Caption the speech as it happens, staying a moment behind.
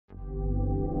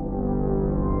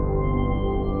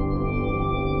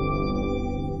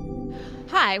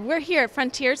Hi, we're here at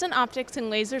Frontiers in Optics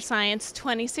and Laser Science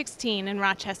 2016 in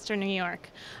Rochester, New York.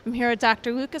 I'm here with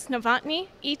Dr. Lukas Novotny,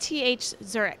 ETH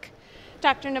Zurich.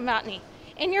 Dr. Novotny,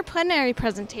 in your plenary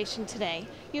presentation today,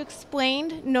 you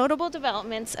explained notable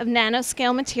developments of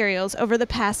nanoscale materials over the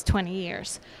past 20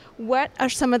 years. What are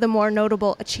some of the more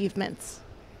notable achievements?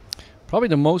 Probably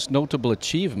the most notable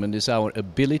achievement is our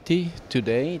ability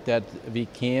today that we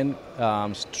can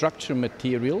structure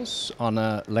materials on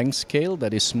a length scale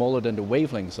that is smaller than the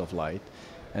wavelengths of light,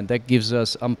 and that gives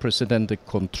us unprecedented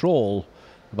control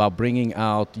about bringing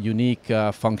out unique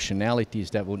functionalities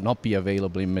that would not be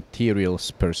available in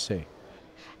materials per se.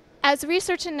 As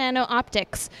research in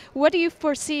nano-optics, what do you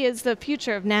foresee as the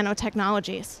future of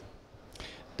nanotechnologies?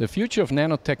 The future of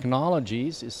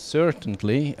nanotechnologies is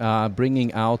certainly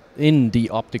bringing out in the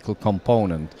optical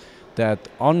component that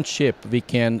on chip we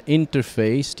can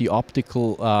interface the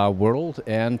optical world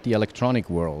and the electronic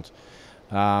world.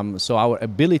 So our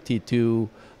ability to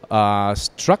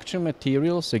structure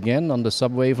materials again on the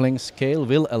sub-wavelength scale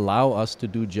will allow us to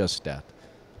do just that.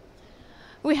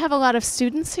 We have a lot of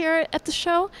students here at the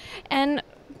show and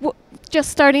just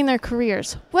starting their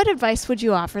careers. What advice would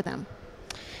you offer them?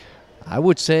 I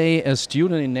would say a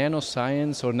student in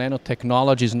nanoscience or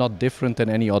nanotechnology is not different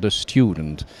than any other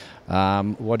student.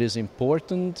 What is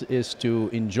important is to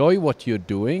enjoy what you're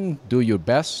doing, do your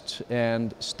best,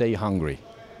 and stay hungry.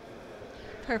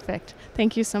 Perfect.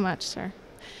 Thank you so much, sir.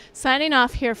 Signing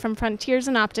off here from Frontiers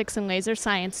in Optics and Laser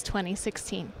Science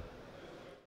 2016.